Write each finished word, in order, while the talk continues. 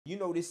You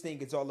know, this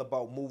thing is all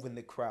about moving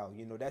the crowd.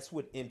 You know, that's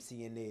what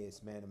MCing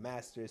is, man. A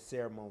master of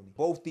ceremony.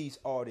 Both these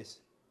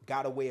artists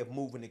got a way of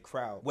moving the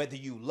crowd. Whether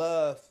you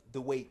love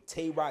the way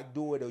TAY ROC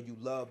do it or you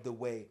love the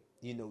way,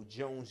 you know,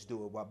 Jones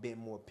do it while being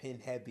more pin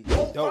heavy.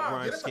 Dope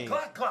rhyme scheme.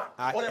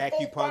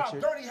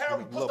 Acupuncture. Dirty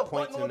Harry, little put the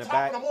points button in on the top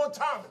back. and I'm on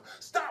timing.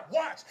 Stop,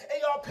 watch.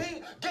 ARP,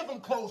 give him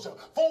closure.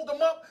 Fold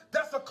them up,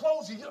 that's a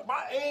closure.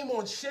 My aim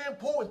on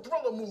shampoo and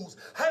thriller moves.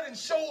 Head and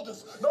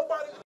shoulders.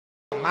 Nobody...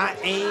 My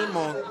aim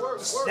on...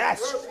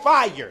 That's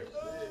fire.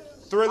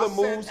 Thriller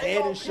moves,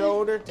 head and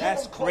shoulder.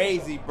 That's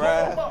crazy,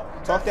 bruh.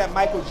 Talk that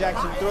Michael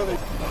Jackson Thriller.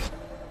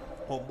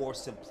 Or more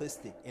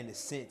simplistic in a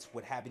sense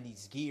with having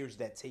these gears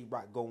that TAY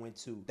ROC go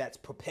into that's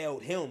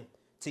propelled him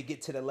to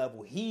get to the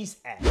level he's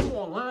at. You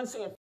online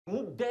saying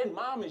dead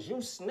mom is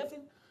you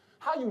sniffing?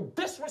 How you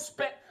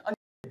disrespect a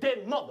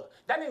dead mother?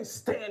 That ain't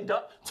stand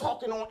up,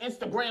 talking on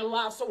Instagram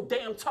Live so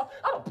damn tough.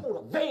 I'd have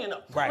pulled a van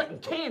up, letting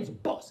kids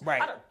bust.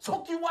 I'd have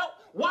took you out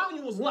while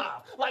you was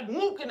live, like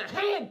Mook in the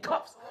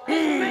handcuffs.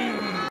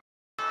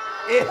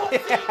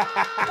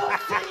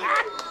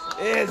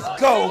 Let's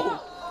go.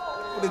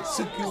 Would have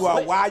took you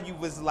out while you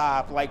was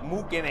live, like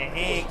Mook in a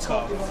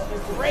handcuff.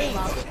 Crazy.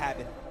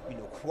 Having, you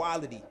know,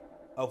 quality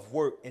of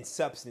work and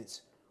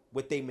substance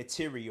with their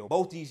material.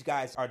 Both these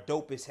guys are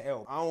dope as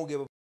hell. I don't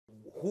give a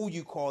who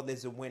you call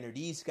as a winner.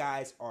 These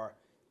guys are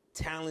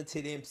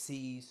talented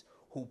MCs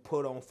who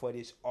put on for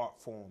this art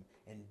form.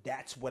 And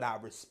that's what I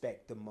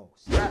respect the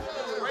most.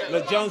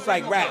 Look, Jones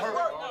like rap.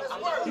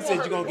 He said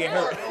you're gonna get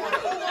hurt.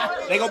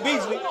 They go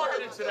Beasley.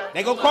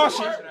 They go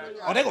caution.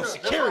 Or they go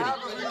security.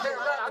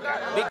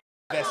 Big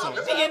vest on.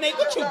 DNA,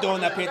 what you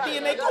doing up here?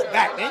 DNA, go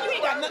back, man. You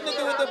ain't got nothing to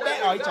do with the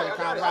back. Oh, he trying to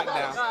calm ROC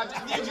down.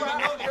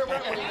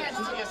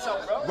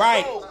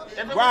 Right.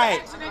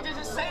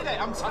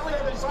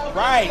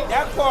 Right,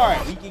 that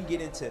part. We can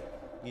get into,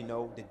 you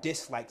know, the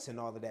dislikes and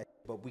all of that,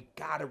 but we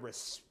gotta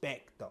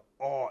respect the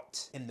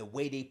art and the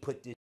way they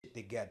put this shit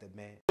together,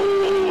 man.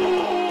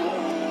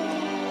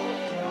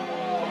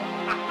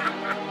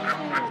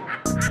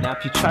 Now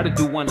if you try to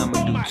do one,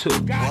 I'ma do two.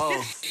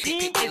 If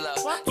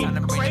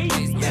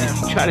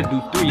you try to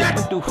do three,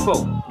 I'ma do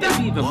four.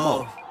 Maybe even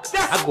more.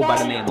 I go by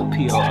the name of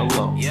P.O.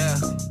 alone. Yeah.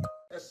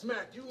 And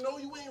Smack, you know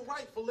you ain't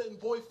right for letting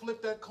boy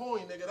flip that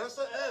coin, nigga. That's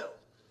an L.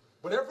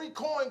 But every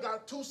coin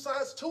got two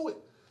sides to it.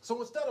 So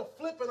instead of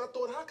flipping, I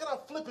thought, how can I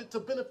flip it to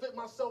benefit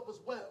myself as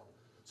well?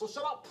 So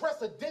should I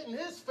press a dent in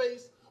his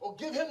face or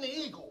give him the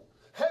eagle?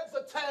 Heads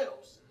or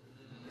tails?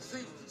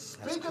 See,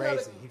 speaking That's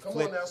crazy. He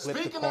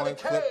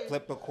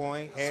flipped the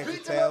coin, heads or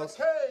tails.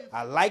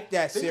 I like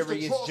that,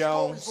 Serius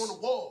Jones.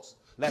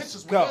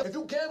 Let's go. If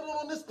you gambling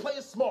on this, play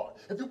it smart.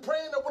 If you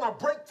praying that when I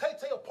break Tay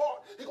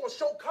apart, he gonna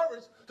show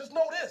courage, just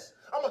know this.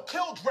 I'ma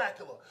kill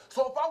Dracula.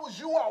 So if I was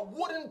you, I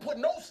wouldn't put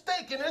no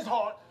stake in his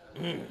heart.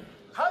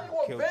 How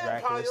you a vampire,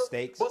 Dracula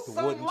stakes, but the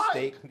wooden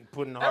stake,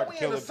 putting the heart to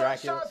kill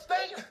Dracula.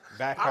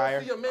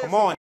 Backfire. Come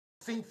on.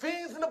 Seen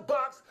fiends in the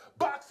box,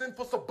 boxing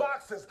for some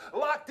boxes,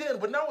 locked in,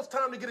 but now it's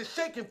time to get it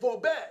shaken for a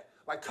bag,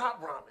 like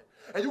Top Ramen.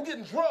 And you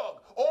getting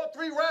drugged all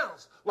 3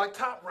 rounds, like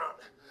Top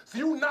Ramen. So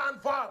you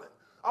non-violent.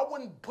 I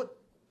wouldn't put,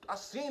 I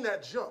seen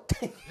that jump.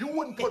 You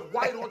wouldn't put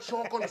white on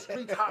chalk on the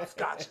street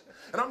hopscotch.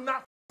 And I'm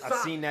not I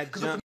seen that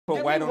jump,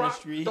 put white on the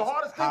street,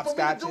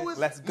 hopscotching,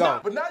 let's go.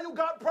 But now you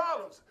got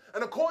problems.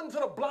 And according to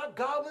the block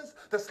goblins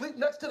that sleep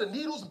next to the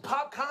needles and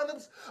pop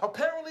condoms,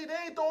 apparently they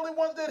ain't the only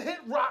ones that hit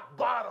rock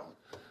bottom.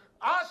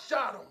 I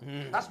shot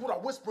him. That's what I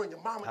whisper in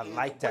your mama. I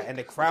like that. And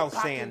the crowd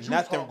saying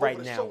nothing right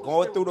now.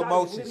 Going through the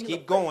motions.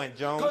 Keep going,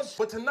 Jones.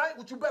 But tonight,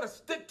 what you better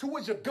stick to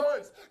is your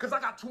guns, because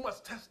I got too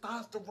much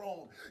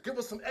testosterone. Give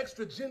us some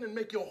extra gin and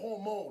make your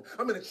hormone.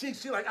 I'm in the cheek.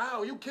 She like,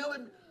 ow, you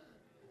killing me?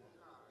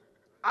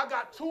 I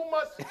got too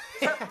much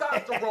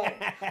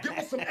testosterone. Give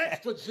me some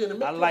extra gin and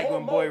make I like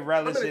when boy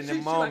relish in the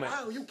moment.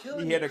 Like, you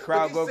hear the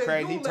crowd go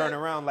crazy, he turn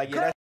around like,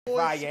 yeah, that's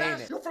fire,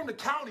 ain't it? You're from the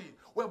county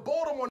where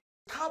Baltimore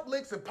top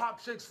licks and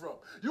pop chicks from.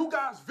 You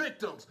guys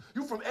victims.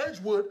 You from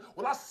Edgewood.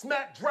 Well, I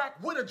smacked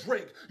Drac with a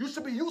drink. You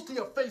should be used to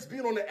your face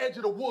being on the edge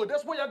of the wood.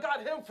 That's where y'all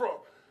got him from.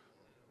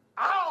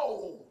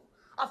 Ow!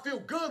 I feel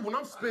good when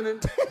I'm spinning.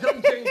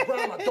 Young James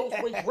Brown, I dose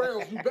race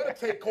rounds. You better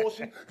take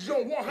caution, because you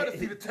don't want her to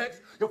see the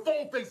text. Your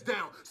phone face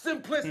down.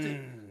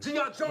 Simplistic.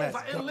 G.I. Jones,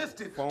 I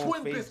enlisted. Phone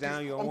Twin face biscuits.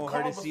 down, you don't want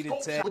her to see the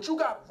text. But you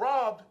got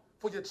robbed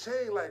for your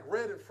chain like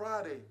Red and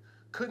Friday.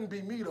 Couldn't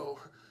be me, though.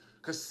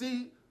 Because,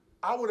 see,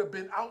 I would have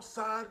been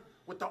outside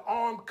with the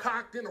arm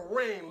cocked in the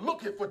rain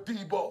looking for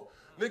Debo.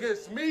 Nigga,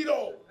 it's me,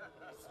 though.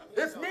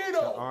 It's me,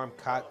 though. The arm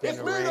cocked in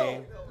the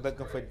rain,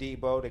 looking for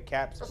Debo. The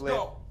cap split.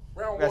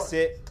 That's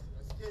it.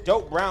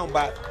 Dope Brown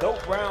by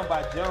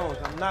Jones.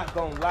 I'm not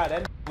gonna lie,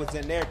 that was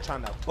in there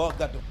trying to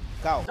bug up the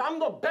out. I'm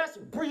the best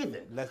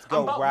breathing. Let's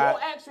go, Rod. Rod.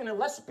 More action and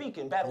less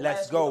speaking. Battle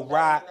Let's go,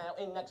 Rod.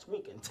 Now in next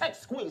weekend.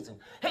 Text squeezing,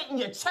 hitting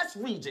your chest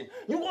region.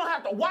 You gonna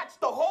have to watch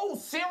the whole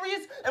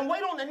series and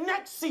wait on the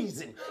next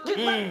season. Get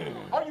left.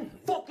 Are you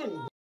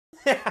fucking?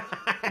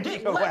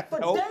 Get left for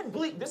dead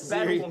bleak. This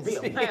battle gonna be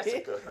a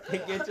massacre.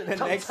 Get to the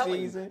next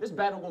season. This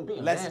battle gonna be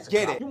a massacre. Let's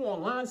get it. You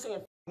online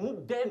saying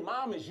dead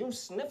mom is you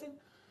sniffing?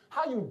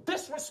 How you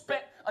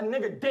disrespect a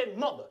nigga dead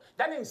mother?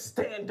 That ain't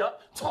stand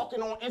up,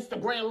 talking on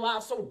Instagram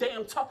Live so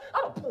damn tough. I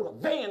done pulled a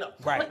van up,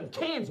 letting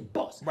kids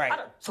bust. I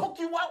done took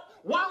you out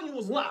while you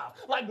was live,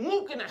 like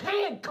Mook in the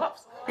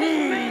handcuffs.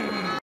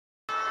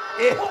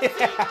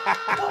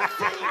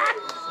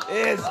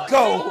 Let's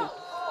go.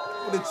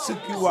 Would have took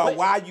you out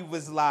while you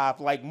was live,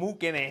 like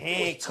Mook in a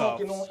handcuffs.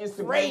 Talking on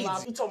Instagram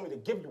Live, he told me to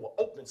give you an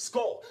open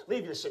skull,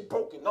 leave your shit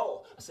broken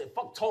off. I said,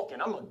 fuck talking,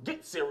 I'm gonna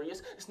get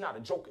serious. It's not a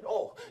joke at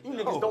all. You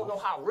niggas don't know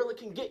how real it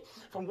can get.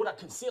 From what I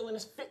conceal in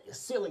this fit, your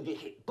ceiling get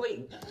hit.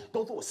 Blade,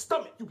 go through a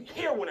stomach, you can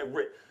hear when it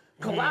rip.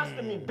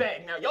 Colostomy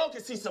bag, now y'all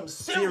can see some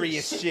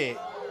serious shit.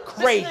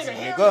 Crazy,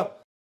 nigga.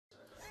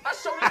 I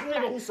show this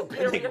nigga who's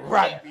superior.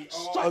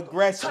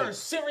 Aggressive. Turn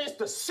serious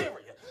to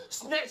Syria.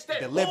 Snatch that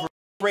Deliver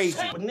crazy.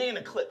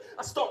 Banana clip.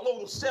 I start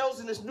loading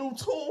shells in this new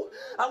tool.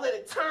 I let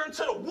it turn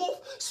to the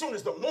wolf soon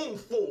as the moon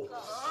full.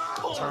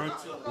 Turn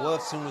to the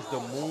wolf soon as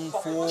the moon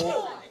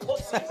full.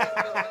 Pussy.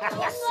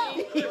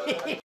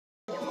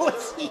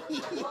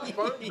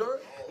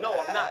 No,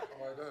 I'm not.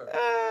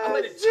 I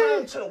let it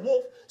turn to the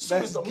wolf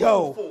soon as the moon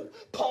full.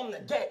 Palm the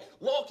gat,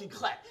 walkie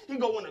clap. He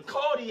go in the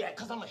cardiac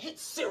because I'ma hit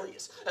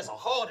serious as a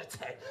heart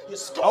attack.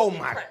 Oh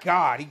my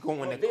God, he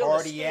going to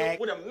cardiac.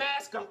 With a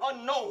mask, I'm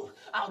unknown.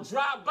 I'll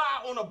drive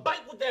by on a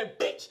bike with that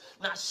bitch.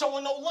 Not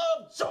showing no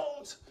love,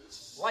 Jones.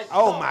 Like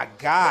oh my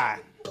God.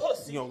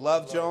 Pussy. You don't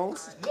love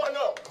Jones? One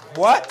up.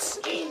 What?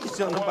 He's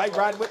on the bike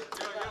ride with?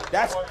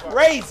 That's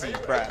crazy,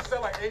 bruh. You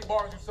said like 8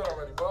 bars you said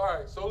already, but all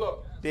right, so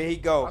look. There he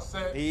go.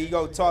 There he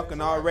go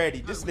talking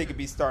already. This nigga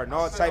be starting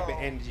all type of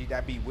energy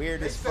that be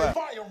weird as fuck.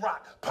 Fire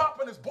rock,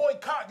 popping his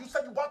boycott. You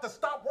said you about to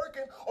stop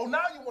working, or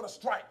now you want to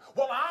strike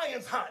while the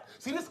iron's hot.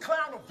 See this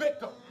clown a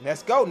victim.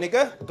 Let's go,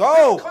 nigga.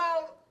 Go. This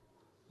clown,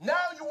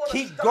 now you want to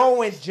keep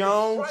going,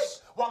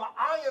 Jones. While the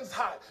iron's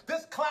hot.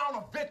 This clown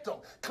a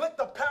victim. Click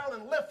the pound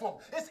and lift him.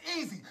 It's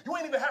easy. You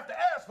ain't even have to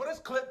ask for this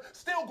clip.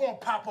 Still gonna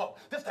pop up.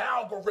 This the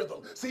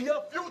algorithm. See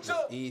your future?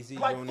 Easy.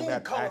 Like you don't even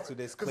have to ask for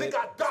this clip.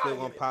 Still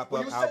gonna pop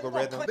up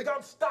algorithm. They got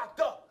them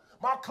stocked up.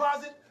 My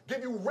closet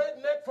give you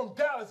redneck from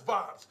Dallas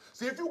vibes.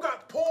 See, if you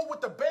got pulled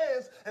with the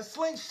bands and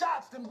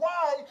slingshots, then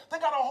why they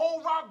got a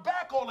whole rock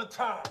back all the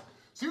time?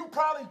 So you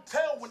probably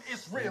tell when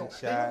it's real.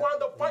 Then you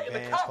wind up fighting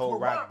the cops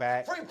with rock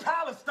back. Free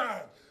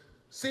Palestine.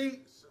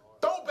 See,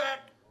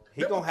 throwback.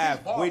 He gonna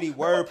have witty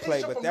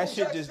wordplay, but that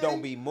shit just don't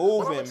be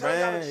moving,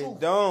 man. It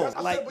don't.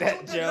 I like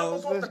that,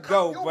 Jones. Let's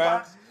go,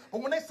 bro.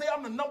 But when they say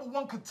I'm the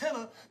 #1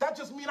 contender, that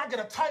just mean I get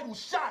a title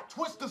shot,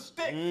 twist the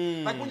stick.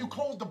 Like when you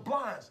close the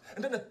blinds,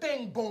 and then the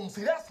thing boom.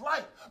 See, that's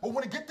light. But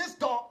when it get this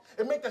dark,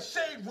 it make the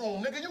shade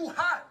room. Nigga, you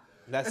hot.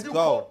 Let's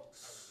go.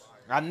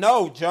 I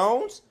know,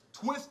 Jones.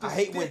 Twist the I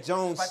hate when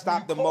Jones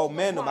stop the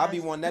momentum. I be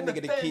wanting that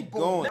nigga to keep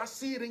going. I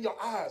see it in your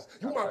eyes.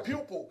 You my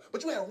pupil,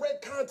 but you have red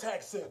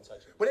contacts in.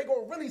 But they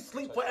gonna really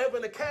sleep forever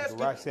in the casket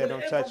Rock said, when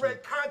the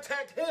infrared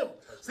contact him.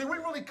 See, we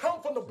really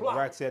come from the block.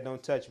 Rock said,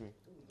 don't touch me.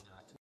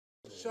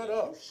 Shut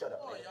up. Shut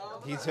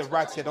up. He said,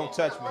 Rock said, don't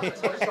touch me. You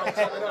trying to fuck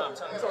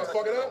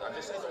it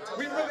up?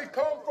 We really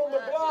come from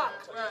the block.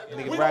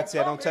 Nigga, Rock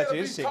said, don't touch it.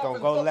 This shit gonna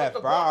go left,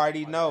 bro. I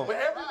already know. But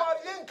everybody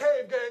in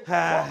Cave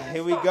Gang.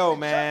 Here we go,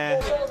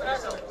 man.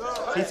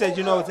 He said,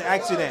 you know, it's an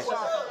accident.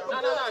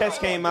 Test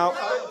came out.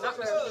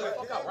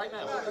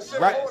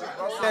 Right.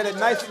 Said it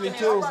nicely,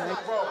 too.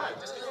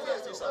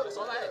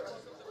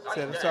 He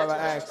said, that's all I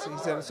asked. He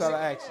said, that's all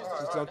I asked.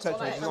 Just don't touch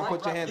me. Just don't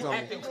put your hands on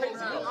me.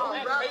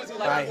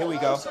 All right, here we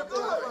go.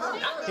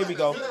 Here we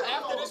go.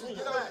 After this, when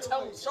you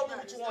tell me, show me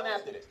what you want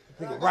after this.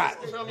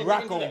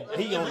 Rock on.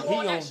 He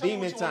on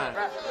demon time.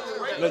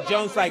 Look,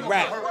 Jones like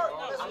rap.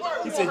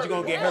 He said you're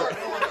gonna get hurt.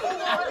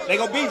 They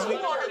gonna Beasley.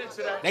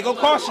 They gonna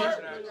caution.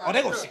 Oh,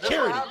 they gonna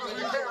security.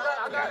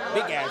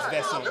 Big ass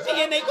vest on.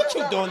 DNA, what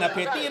you doing up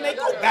here? DNA,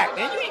 go back,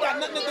 man. You ain't got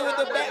nothing to do with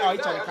the back. Oh, he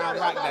trying to calm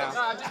Rock down.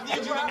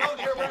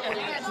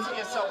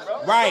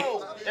 Right.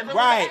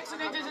 Right.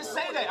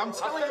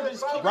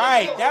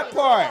 Right, that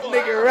part.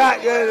 Nigga,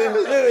 Rock,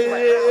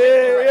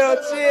 real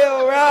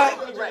chill, Rock.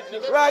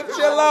 Rock,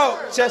 chill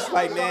out. Just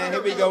like, man,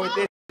 here we go with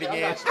this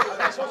again.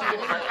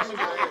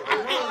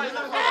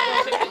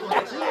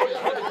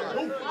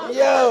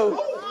 Yo,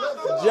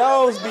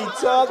 Jones be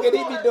talking,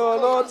 he be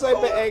doing all type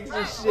of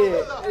extra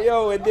shit.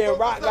 Yo, and then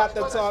Rock got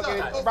the talking.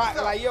 Rock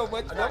like, yo,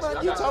 but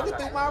you talking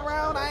through my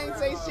round? I ain't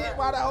say shit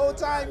while the whole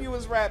time you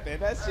was rapping.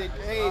 That shit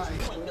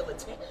crazy.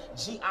 Militant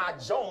G.I.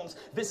 Jones,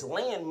 this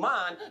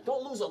landmine,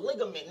 don't lose a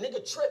ligament,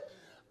 nigga trip.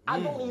 I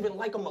don't even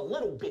like him a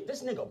little bit.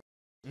 This nigga.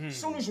 As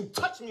soon as you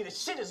touch me, the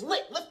shit is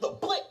lit. Lift the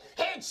blick,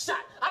 headshot.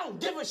 I don't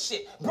give a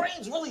shit.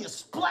 Brains really a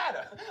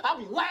splatter. I'll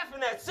be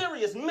laughing at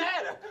serious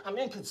matter. I'm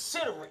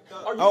inconsiderate.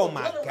 Oh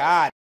my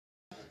God.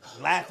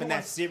 Laughing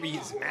at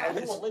serious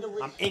matters.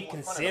 I'm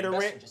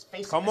inconsiderate.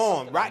 Come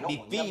on, Rock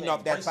be feeding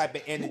off that type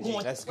of energy.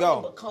 Let's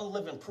go. Become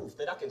living proof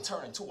that I can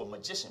turn into a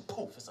magician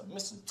poof. It's a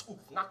missing tooth.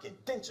 Knock your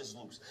dentures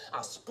loose.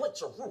 I'll split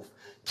your roof.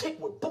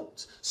 Kick with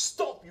boots.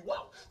 Stomp you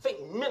out.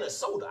 Think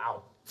Minnesota.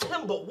 I'll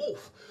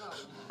Timberwolf.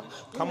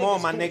 Come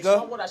on, my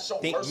nigga. What I show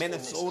Think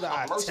Minnesota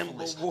are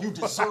Timberwolf. You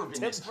deserve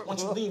this.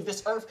 Once you leave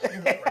this earth, you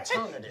will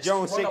return to this.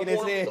 Jones shaking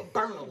his head.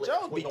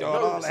 Jones be doing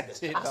all that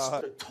shit, I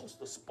dog. see the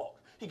toaster spark.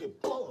 He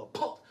get blown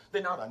apart.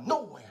 Then out of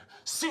nowhere,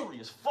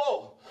 Serious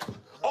fall.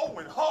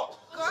 Owen Hart.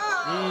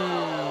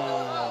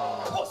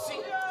 Pussy.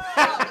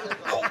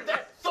 Hold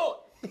that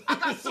thought. I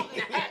got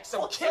something to ask.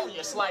 I'm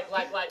curious. Like, do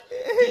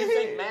you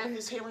think Math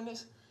is hearing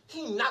this?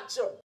 He knocked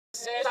your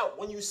ass out.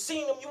 When you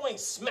seen him, you ain't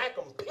smack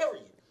him,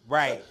 period.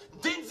 Right.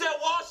 Denzel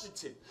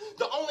Washington,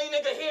 the only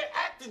nigga here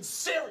acting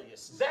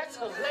serious. That's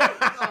hilarious.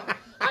 I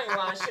ain't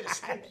lying, shit is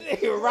stupid.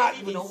 Nigga Rock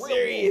be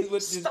serious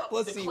with this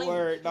pussy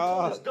word,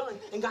 dog. He pulled his gun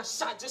and got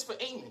shot just for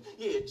aiming.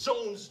 Yeah,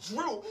 Jones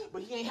drew,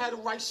 but he ain't had the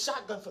right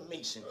shotgun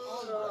formation.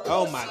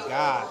 Oh my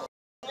God.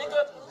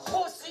 Nigga,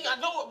 pussy, I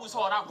know it was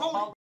hard. I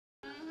wrote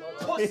it.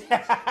 Pussy,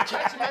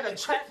 catch him at a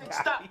traffic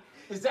stop.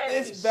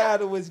 This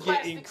battle was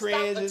getting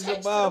cringe as a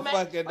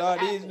motherfucker,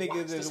 dog. These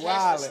niggas is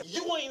wildin'.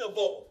 You ain't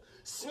evolved.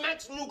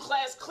 Smack's new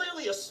class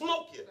clearly a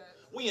smoker.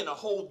 We in a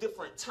whole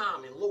different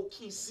time and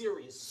low-key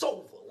serious,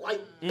 sober,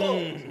 like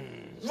bones.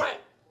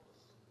 Rap,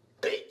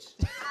 bitch.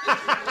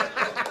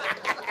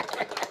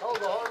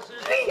 Hold on,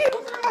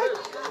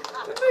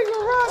 Nigga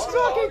Rock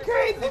talking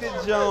crazy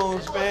to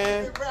Jones,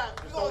 man.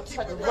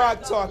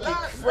 Rock talking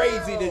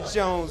crazy to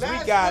Jones.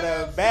 We got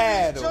a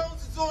battle.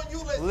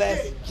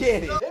 Let's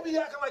get it. They be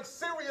acting like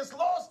Serious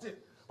lost it.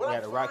 But We I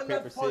had a rock, find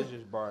paper, that funny.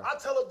 scissors bar. I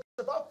tell her,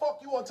 if I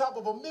fuck you on top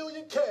of $1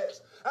 million cash,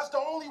 that's the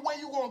only way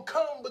you gonna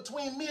come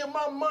between me and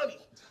my money.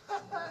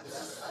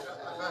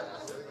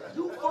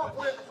 You fuck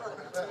with,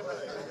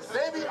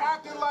 they be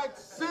acting like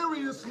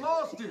Serious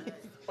lost it.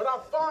 But I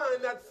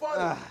find that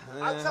funny.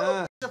 I tell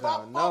her, if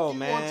I fuck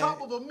you on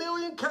top of $1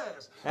 million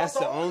cash, that's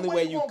the only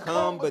way you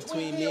come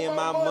between me and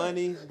my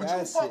money.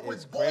 That shit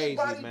is crazy,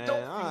 man.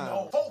 Dope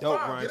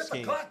run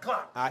scheme.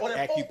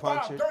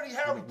 Acupuncture,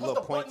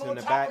 little points in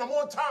the back. I'm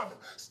on timing.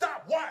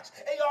 Stop, watch.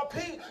 ARP,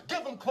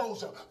 give him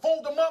closure.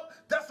 Fold them up,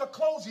 that's a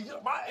closure.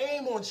 My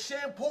aim on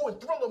shampoo and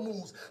thriller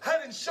moves.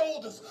 Head and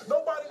shoulders.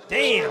 Nobody.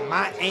 Damn,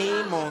 my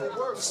aim on.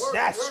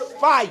 That's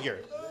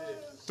fire.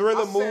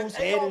 Thriller moves,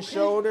 head and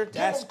shoulder.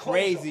 That's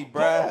crazy,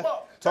 bruh.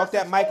 Talk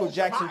that Michael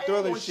Jackson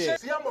Thriller shit.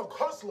 See, I'm a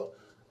hustler.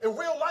 In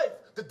real life,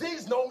 the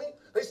D's know me.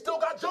 They still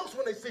got jokes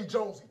when they see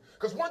Jonesy.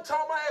 Because one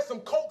time I had some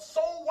coke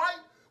so white,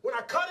 when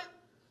I cut it,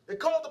 they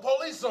called the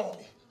police on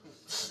me.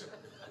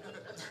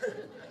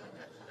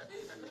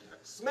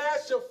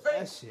 Smash your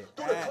face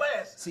through the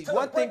glass. See,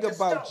 one thing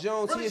about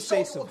Jones, he'll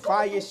say some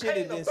fire shit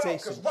and then say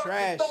some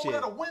trash shit.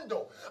 I'm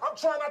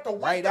trying not to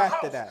right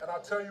after that. And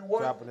I'll tell you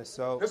what, dropping the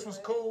soap. This was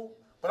cool,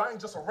 but I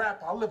ain't just a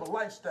rapper. I live a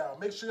lifestyle.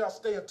 Make sure y'all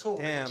stay in tune.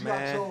 Damn,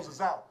 man. Jones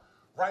is out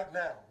right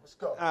now. Let's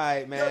go. All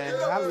right, man.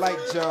 I like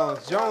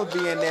Jones. Jones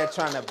be in there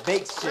trying to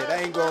bake shit.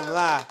 I ain't gonna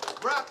lie.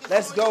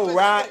 Let's go,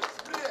 Rock.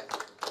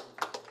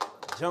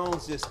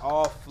 Jones just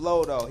all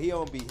flow, though. He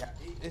don't be...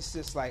 It's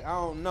just like, I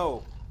don't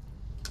know.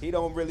 He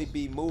don't really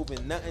be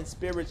moving nothing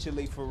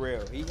spiritually for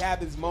real. He have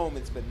his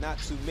moments, but not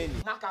too many.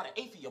 Knock out an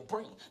eighth of your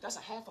brain. That's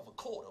a half of a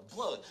quarter.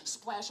 Blood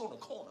splash on the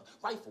corner.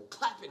 Rifle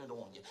clapping it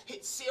on you.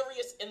 Hit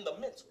serious in the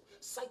mental.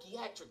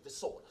 Psychiatric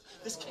disorder.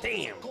 This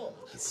damn.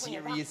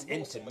 Serious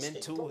into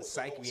mental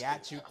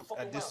psychiatric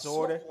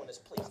disorder.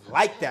 I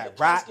like that,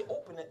 right? Get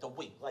open at the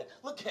weight. Like,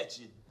 look at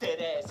you, dead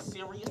ass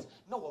serious.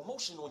 No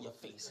emotion on your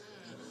face.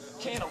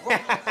 Can of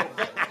rock for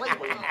that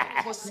playboy.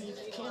 Pussy.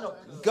 Can of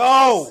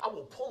go. I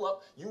will pull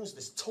up, use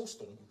this toast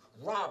on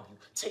you, rob you,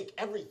 take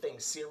everything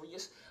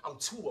serious. I'm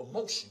too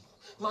emotional.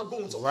 My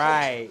goons are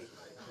right.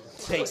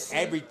 Take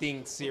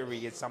everything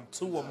serious. I'm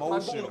too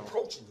emotional. My goon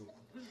approaching you.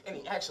 And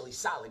he actually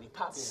solid. He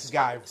popping. This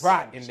guy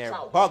Rock in there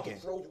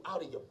bugging. Throw you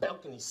out of your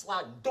balcony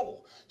sliding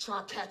door.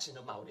 Try catching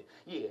him out it.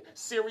 Yeah,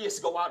 Serious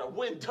go out a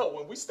window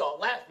and we start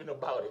laughing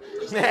about it.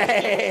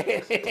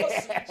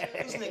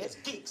 These niggas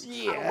geeks.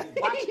 Yeah.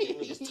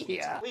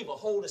 Yeah. Leave a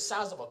hole the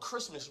size of a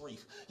Christmas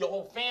wreath. Your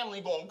whole family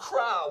gonna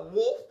cry,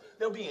 wolf.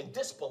 They'll be in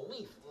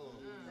disbelief.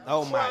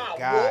 Oh my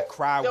God,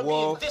 cry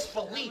wolf. They'll be in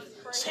disbelief.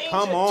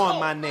 Come on,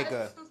 my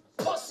nigga.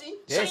 Pussy,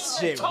 this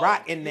shit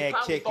Rock in there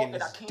kicking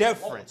is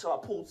different. Until I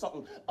pulled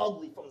something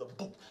ugly from the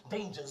boot.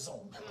 Danger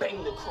zone.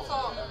 Bang the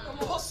chrome.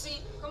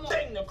 Pussy,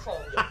 bang the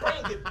chrome. Your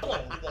brain get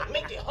blown. You won't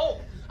make it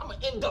home. I'm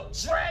gonna end up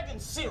dragging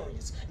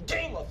Serious.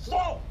 Game of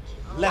Thrones.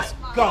 Let's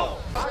go.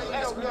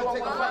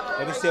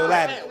 Let me still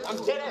at it.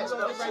 I'm dead ass.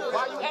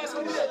 Why you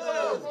asking me that?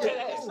 Dead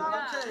ass.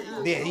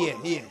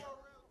 Yeah.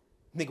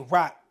 Nigga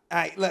Rock. All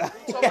right, look.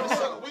 We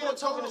gonna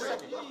talk in a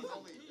second.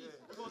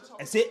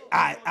 That's it.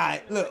 All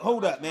right. Look,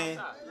 hold up, man.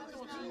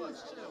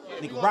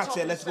 Nigga Rock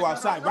said, let's go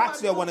outside. Rock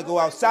still want to go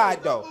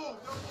outside, though.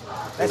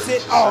 That's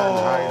it. Oh,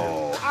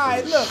 all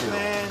right, look,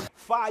 man.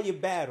 Fire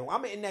battle.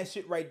 I'm in that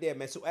shit right there,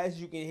 man. So as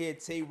you can hear,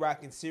 Tay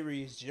Roc and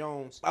Serius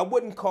Jones. I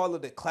wouldn't call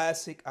it a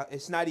classic.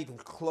 It's not even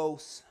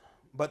close.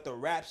 But the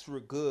raps were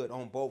good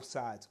on both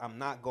sides. I'm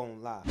not gonna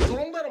lie. So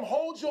don't let them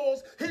hold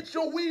yours, hit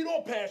your weed,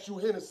 or pass you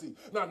Hennessy.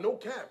 Now, no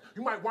cap.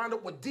 You might wind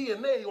up with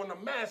DNA on the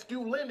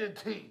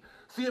masculinity.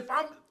 See, if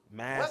I'm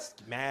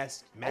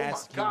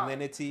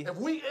masculinity. If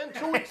we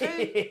into it,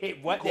 T,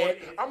 what that?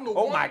 I'm the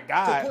Oh one my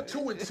God. to put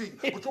two in T.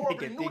 But you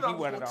already knew that I was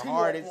one of going the to tee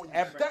hardest off on you.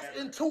 ever. That's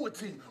into a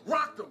T.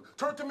 Rocked them.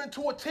 Turned them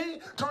into a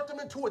T. Turned them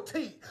into a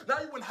T. Now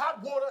you in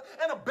hot water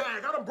and a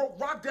bag. I done broke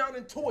Rock down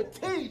into a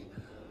T.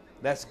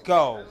 Let's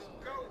go.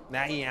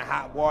 Now he in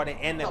hot water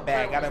and the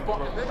bag. I done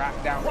broke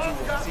Rock down to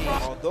a T.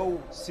 Although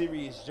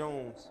Serius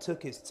Jones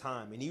took his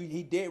time, and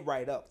he did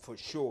right up for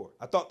sure.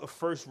 I thought the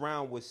first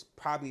round was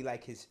probably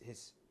like his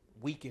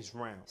weakest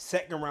round.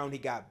 Second round, he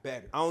got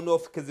better. I don't know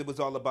if because it was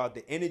all about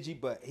the energy,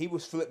 but he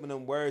was flipping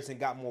them words and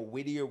got more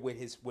wittier with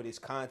his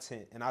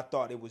content, and I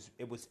thought it was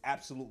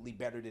absolutely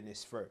better than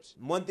his first.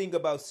 One thing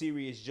about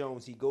Serius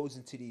Jones, he goes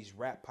into these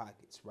rap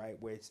pockets, right,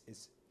 where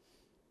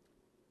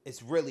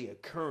it's really a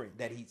current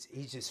that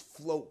he's just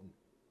floating,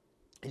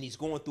 and he's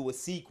going through a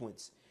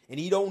sequence, and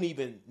he don't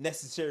even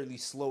necessarily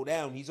slow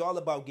down. He's all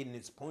about getting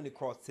his point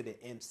across to the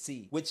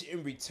MC, which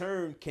in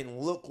return can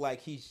look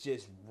like he's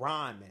just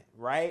rhyming,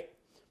 right?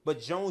 But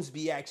Jones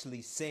be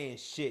actually saying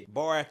shit,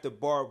 bar after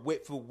bar,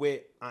 wit for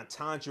wit,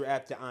 entendre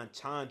after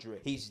entendre.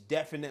 He's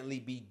definitely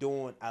be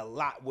doing a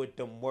lot with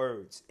them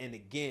words. And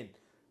again,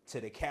 to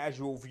the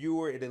casual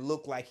viewer, it'll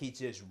look like he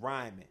just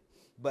rhyming.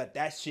 But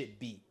that shit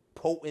be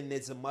potent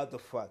as a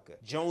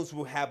motherfucker. Jones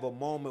will have a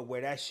moment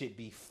where that shit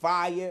be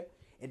fire,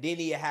 and then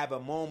he'll have a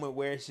moment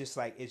where it's just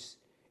like, it's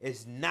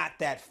not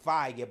that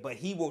fire, but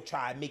he will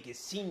try to make it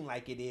seem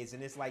like it is.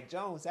 And it's like,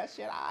 Jones, that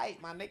shit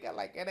alright, my nigga.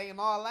 Like, it ain't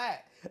all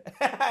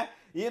that.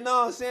 You know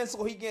what I'm saying?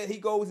 So he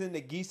goes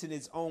into geesing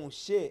his own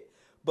shit.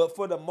 But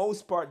for the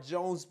most part,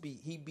 Jones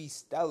he be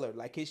stellar.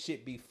 Like, his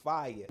shit be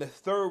fire. The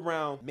third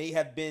round may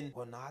have been,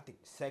 well, no, I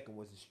think the second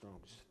was the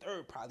strongest. The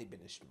third probably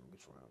been the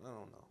strongest round. I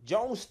don't know.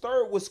 Jones'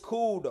 third was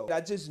cool, though. I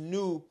just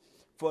knew,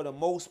 for the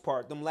most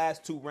part, them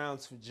last two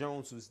rounds for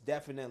Jones was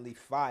definitely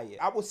fire.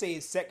 I would say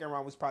his second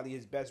round was probably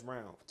his best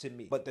round to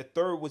me, but the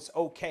third was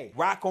okay.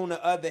 Rock, on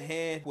the other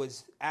hand,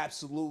 was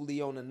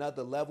absolutely on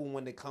another level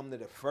when it come to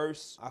the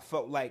first. I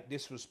felt like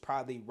this was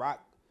probably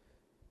Rock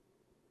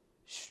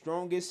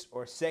strongest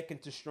or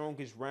second to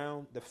strongest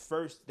round. The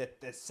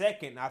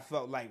second, I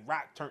felt like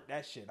Rock turned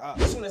that shit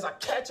up. As soon as I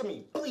catch him,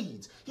 he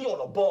bleeds. He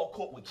on a ball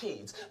court with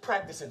kids,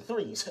 practicing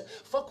threes.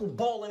 Fuck who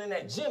balling in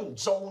that gym,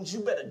 Jones. You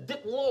better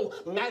dip low,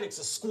 Maddox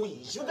a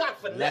squeeze. You got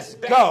finesse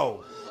bad.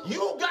 Go.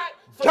 You got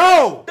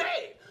Go. finesse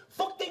bad.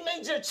 Fuck, they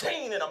made your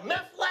chain in a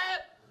meth lab.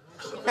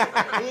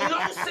 No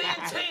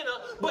Santana,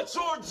 but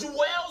your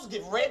jewels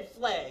get red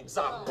flags.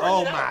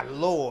 Oh my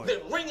lord. Then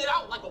wring it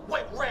out like a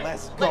wet rag.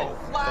 Let's go.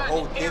 The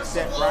whole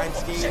Dipset rhyme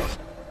scheme.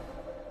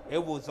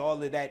 It was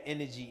all of that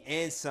energy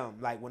and some.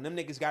 Like, when them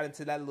niggas got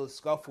into that little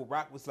scuffle,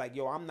 Rock was like,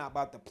 yo, I'm not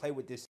about to play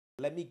with this.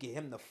 Let me get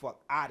him the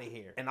fuck out of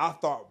here. And I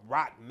thought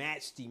Rock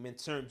matched him in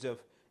terms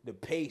of the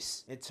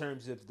pace, in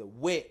terms of the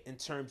wit, in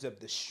terms of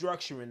the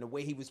structure and the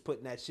way he was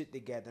putting that shit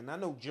together. And I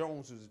know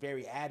Jones was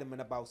very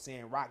adamant about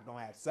saying Rock don't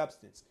have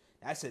substance.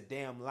 That's a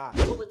damn lie.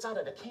 Bullets out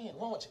of the can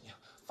launching you.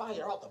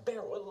 Fire out the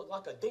barrel. It looked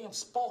like a damn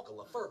sparkle,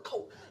 a fur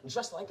coat.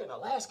 Just like an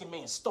Alaskan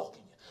man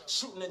stalking you.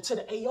 Shooting into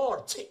the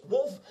AR, tick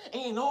wolf,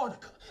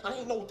 Antarctica. I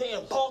ain't no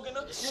damn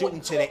bargainer. Shooting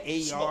to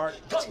the AR,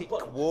 tick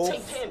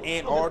wolf,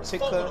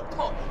 Antarctica.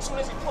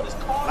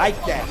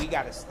 Like that. We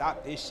gotta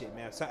stop this shit,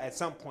 man. So at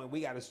some point,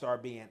 we gotta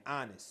start being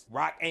honest.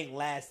 Rock ain't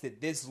lasted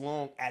this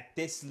long at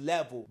this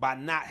level by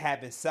not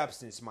having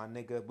substance, my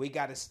nigga. We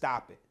gotta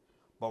stop it.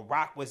 But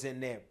Rock was in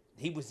there.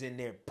 He was in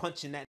there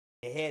punching that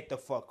head the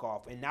fuck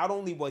off. And not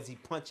only was he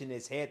punching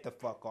his head the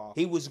fuck off,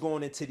 he was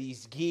going into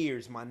these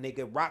gears, my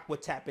nigga. Rock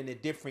would tap into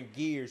different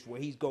gears where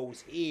he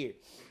goes here,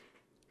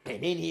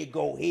 and then he'd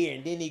go here,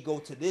 and then he'd go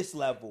to this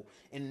level,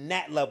 and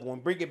that level,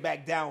 and bring it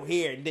back down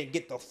here, and then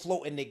get the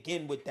floating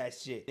again with that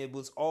shit. It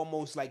was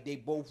almost like they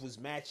both was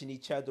matching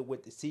each other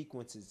with the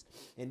sequences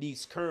and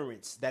these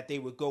currents that they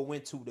would go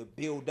into to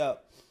build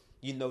up,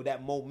 you know,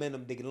 that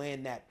momentum to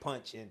land that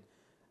punch. And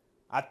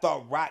I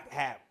thought Rock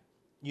had,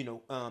 you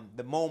know,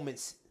 the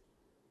moments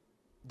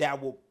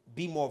that will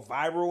be more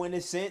viral in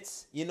a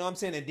sense, you know what I'm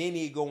saying? And then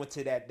he'd go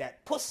into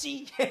that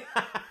pussy.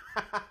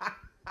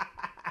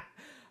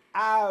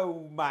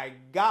 Oh my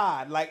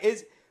God. Like,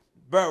 it's,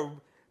 bro,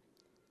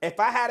 if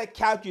I had a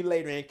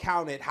calculator and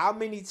counted how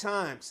many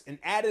times and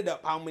added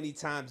up how many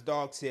times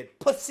dog said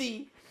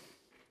pussy,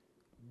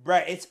 bro,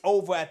 it's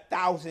over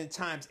 1,000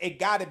 times. It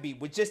gotta be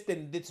with just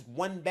in this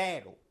one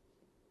battle.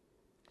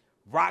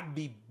 Rock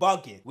be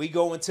bugging. We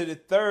go into the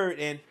third,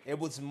 and it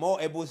was more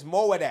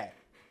of that.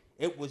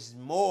 It was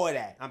more of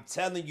that. I'm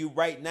telling you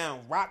right now,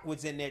 Rock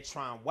was in there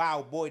trying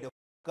wild boy to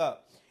fuck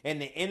up.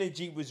 And the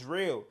energy was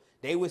real.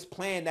 They was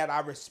playing that I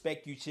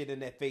respect you shit in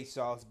their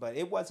face-offs, but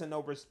it wasn't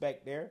no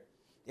respect there.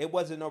 It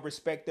wasn't no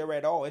respect there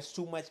at all. It's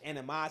too much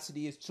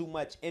animosity. It's too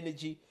much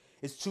energy.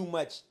 It's too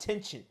much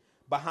tension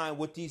behind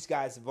what these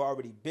guys have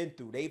already been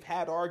through. They've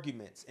had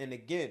arguments. And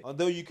again,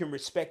 although you can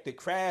respect the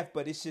craft,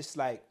 but it's just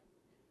like,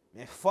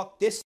 man, fuck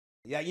this.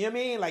 Yeah, you know what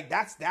I mean? Like,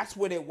 that's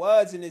what it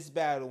was in this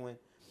battle. And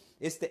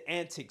it's the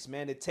antics,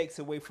 man. It takes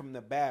away from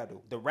the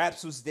battle. The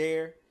raps was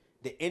there.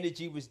 The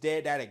energy was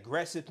there. That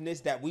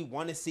aggressiveness that we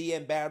want to see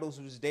in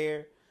battles was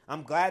there.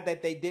 I'm glad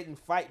that they didn't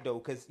fight though,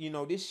 because you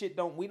know this shit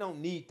we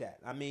don't need that.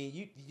 I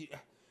mean,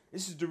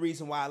 this is the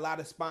reason why a lot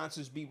of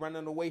sponsors be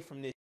running away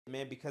from this shit,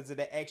 man, because of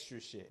the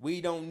extra shit.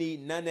 We don't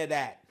need none of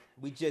that.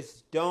 We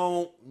just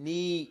don't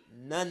need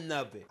none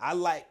of it. I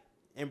like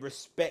and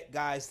respect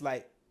guys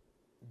like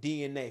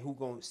DNA who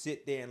gonna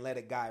sit there and let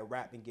a guy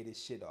rap and get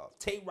his shit off.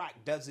 Tay Roc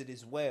does it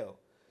as well.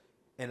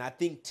 And I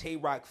think Tay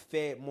Roc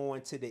fed more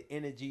into the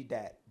energy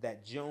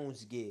that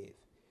Jones give.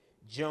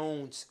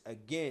 Jones,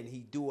 again, he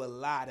do a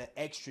lot of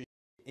extra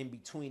in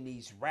between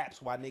these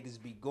raps while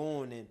niggas be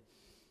going, and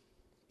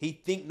he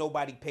think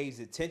nobody pays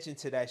attention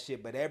to that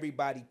shit, but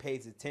everybody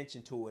pays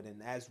attention to it.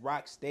 And as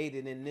Roc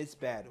stated in this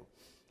battle,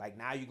 like,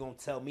 now you gonna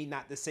tell me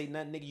not to say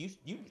nothing, nigga.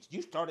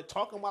 You started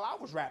talking while I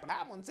was rapping.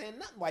 I wasn't saying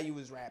nothing while you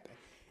was rapping.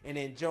 And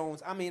then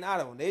Jones, I mean, I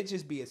don't know. It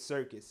just be a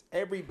circus.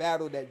 Every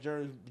battle that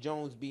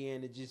Jones be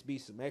in, it just be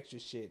some extra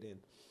shit. And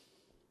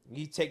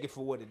you take it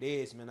for what it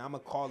is, man. I'm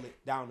going to call it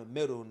down the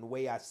middle. And the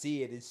way I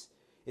see it,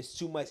 it's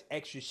too much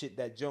extra shit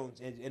that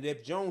Jones. And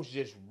if Jones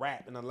just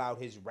rap and allowed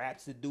his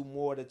raps to do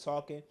more of the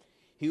talking,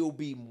 he'll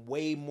be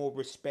way more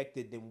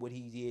respected than what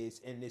he is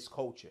in this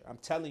culture. I'm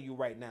telling you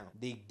right now.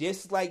 They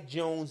dislike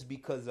Jones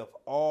because of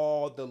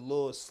all the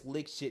little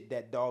slick shit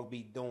that dog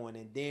be doing.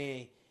 And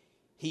then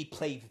he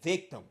play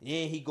victim.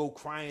 Then he go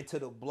crying to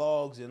the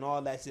blogs and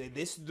all that shit.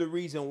 This is the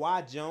reason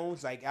why,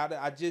 Jones. Like,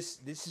 this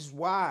is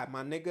why,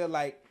 my nigga.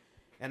 Like,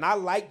 and I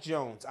like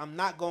Jones. I'm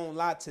not gonna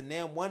lie to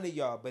none one of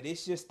y'all, but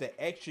it's just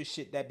the extra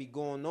shit that be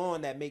going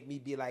on that make me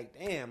be like,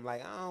 damn,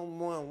 like, I don't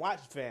want to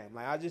watch fam.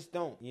 Like, I just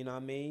don't. You know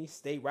what I mean?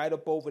 Stay right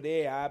up over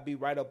there. I'll be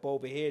right up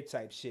over here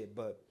type shit.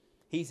 But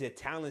he's a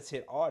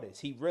talented artist.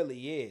 He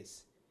really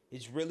is.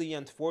 It's really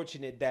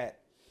unfortunate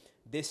that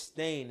this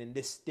stain and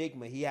this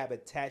stigma he have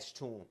attached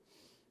to him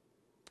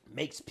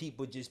makes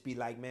people just be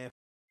like, man,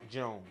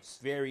 Jones.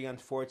 Very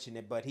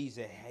unfortunate, but he's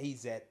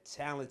a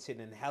talented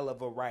and hell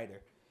of a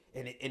writer.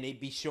 And it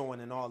be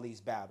showing in all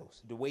these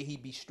battles. The way he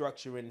be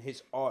structuring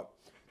his art,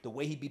 the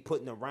way he be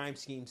putting the rhyme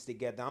schemes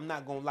together. I'm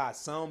not gonna lie,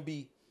 some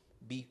be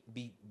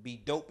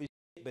dope as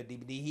shit, but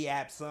he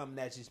have some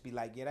that just be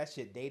like, yeah, that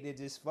shit dated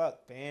as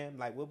fuck, fam.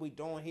 Like, what we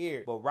doing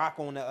here? But Roc,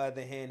 on the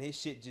other hand, his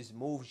shit just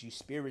moves you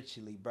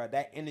spiritually, bro.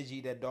 That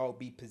energy that dog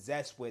be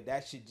possessed with,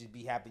 that shit just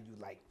be having you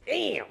like,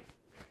 damn.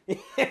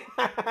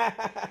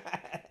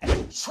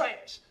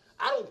 Trash.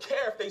 I don't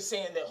care if they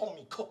saying that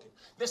homie cooking.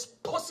 This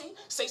pussy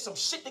say some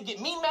shit to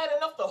get me mad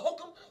enough to hook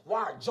him.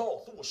 Wire jaw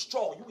through a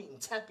straw. You eating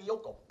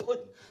tapioca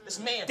pudding. This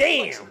man.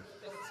 Damn.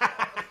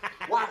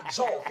 Wire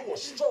jaw through a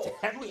straw.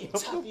 You eating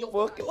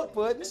tapioca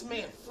pudding. This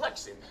man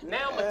flexing.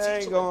 Now I'm gonna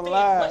teach him a damn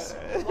lesson.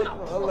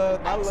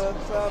 I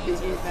love some be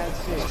eating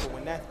that shit. But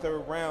when that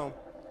third round,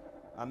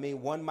 I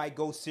mean, one might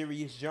go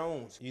Serius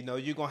Jones. You know,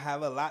 you're going to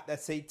have a lot that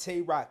say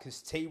Tay Roc,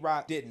 because Tay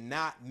Roc did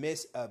not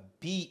miss a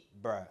beat,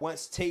 bruh.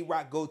 Once Tay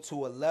Roc go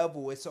to a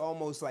level, it's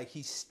almost like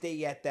he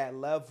stay at that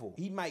level.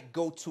 He might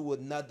go to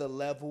another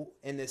level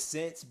in a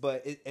sense,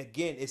 but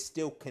again, it's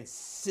still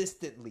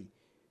consistently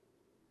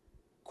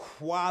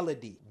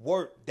quality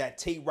work that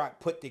Tay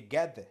Roc put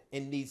together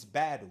in these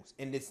battles,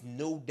 and there's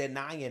no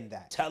denying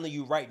that. I'm telling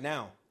you right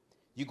now,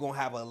 you're going to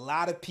have a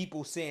lot of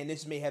people saying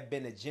this may have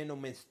been a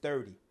gentleman's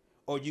 30.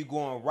 Or you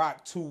going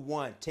Roc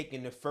 2-1,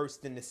 taking the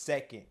first and the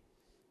second,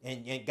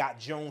 and got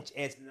Jones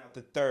answering out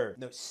the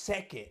third. The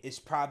second is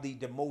probably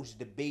the most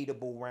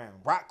debatable round.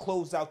 Roc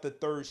closed out the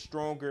third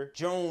stronger.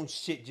 Jones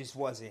shit just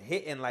wasn't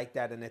hitting like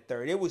that in the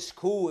third. It was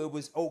cool. It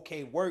was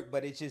okay work,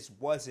 but it just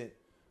wasn't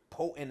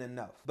potent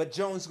enough. But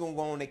Jones gonna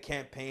go on the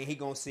campaign. He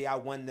gonna say, I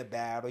won the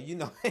battle. You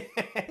know,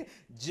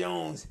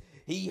 Jones,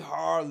 he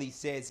hardly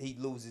says he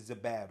loses a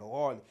battle.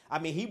 Hardly. I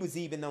mean, he was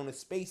even on the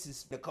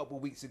Spaces a couple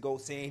weeks ago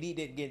saying he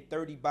didn't get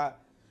 30 by...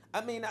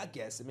 I mean, I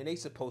guess. I mean, they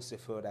supposed to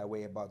feel that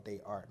way about their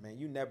art, man.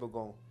 You never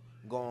gonna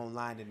go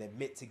online and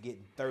admit to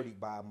getting 30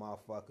 by a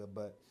motherfucker.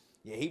 But,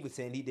 yeah, he was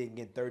saying he didn't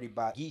get 30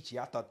 by Geechee.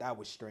 I thought that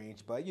was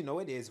strange. But, you know,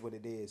 it is what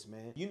it is,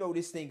 man. You know,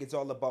 this thing is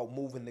all about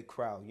moving the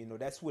crowd. You know,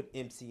 that's what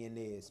MCing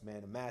is,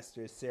 man. A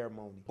master of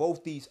ceremony.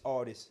 Both these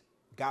artists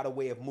got a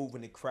way of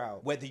moving the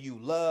crowd. Whether you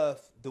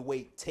love the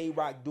way Tay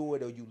Roc do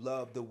it or you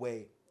love the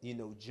way, you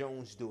know,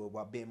 Jones do it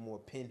while being more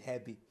pen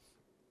heavy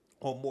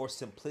or more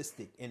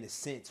simplistic in a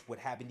sense with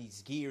having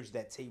these gears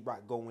that Tay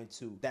Roc go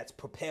into that's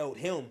propelled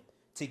him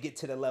to get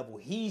to the level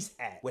he's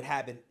at with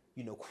having,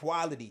 you know,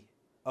 quality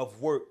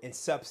of work and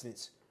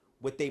substance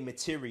with their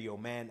material,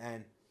 man.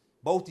 And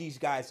both these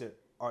guys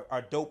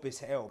are dope as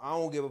hell. I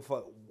don't give a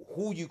fuck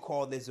who you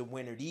call as a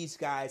winner. These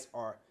guys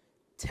are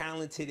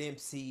talented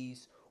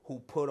MCs who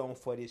put on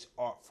for this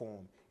art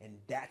form, and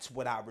that's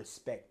what I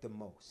respect the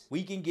most.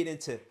 We can get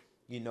into,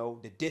 you know,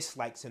 the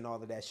dislikes and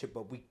all of that shit,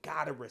 but we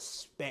gotta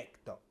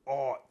respect the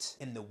art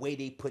and the way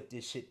they put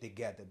this shit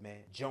together, man.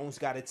 Jones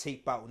got a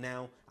tape out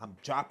now. I'm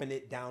dropping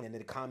it down in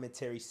the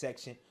commentary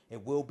section.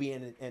 It will be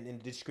in the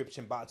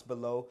description box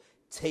below.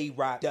 Tay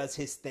Roc does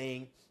his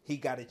thing. He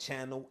got a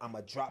channel. I'm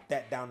gonna drop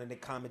that down in the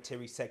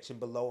commentary section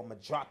below. I'm gonna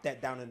drop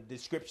that down in the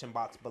description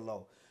box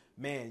below.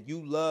 Man,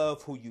 you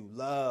love who you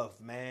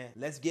love, man.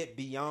 Let's get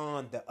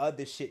beyond the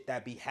other shit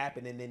that be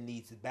happening in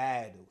these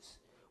battles.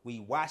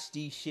 We watch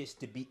these shits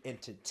to be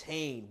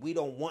entertained. We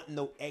don't want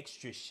no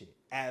extra shit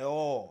at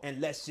all.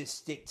 And let's just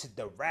stick to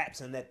the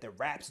raps and let the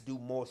raps do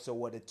more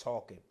so of the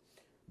talking.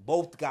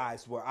 Both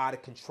guys were out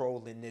of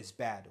control in this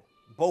battle.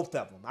 Both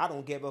of them. I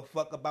don't give a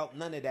fuck about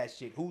none of that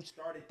shit. Who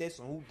started this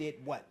and who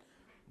did what.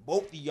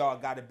 Both of y'all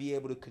got to be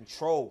able to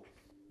control,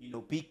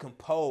 be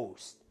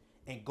composed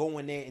and go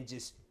in there and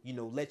just,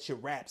 let your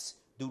raps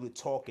do the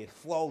talking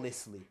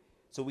flawlessly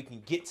so we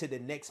can get to the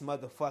next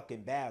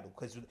motherfucking battle.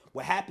 Because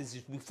what happens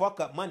is we fuck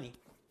up money.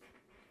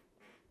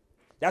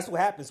 That's what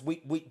happens.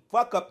 We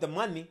fuck up the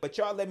money. But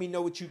y'all let me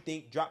know what you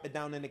think. Drop it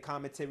down in the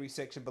commentary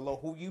section below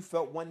who you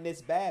felt won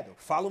this battle.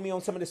 Follow me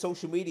on some of the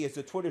social medias,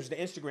 the Twitters, the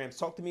Instagrams.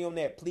 Talk to me on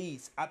that,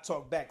 please. I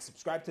talk back.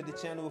 Subscribe to the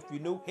channel if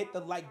you're new. Hit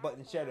the like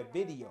button, share the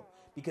video.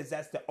 Because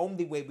that's the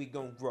only way we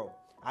gonna grow.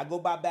 I go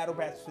by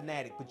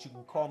Battlerapsfanatic, but you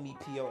can call me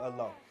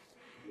POLO.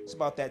 It's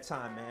about that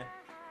time, man.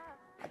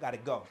 I gotta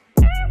go.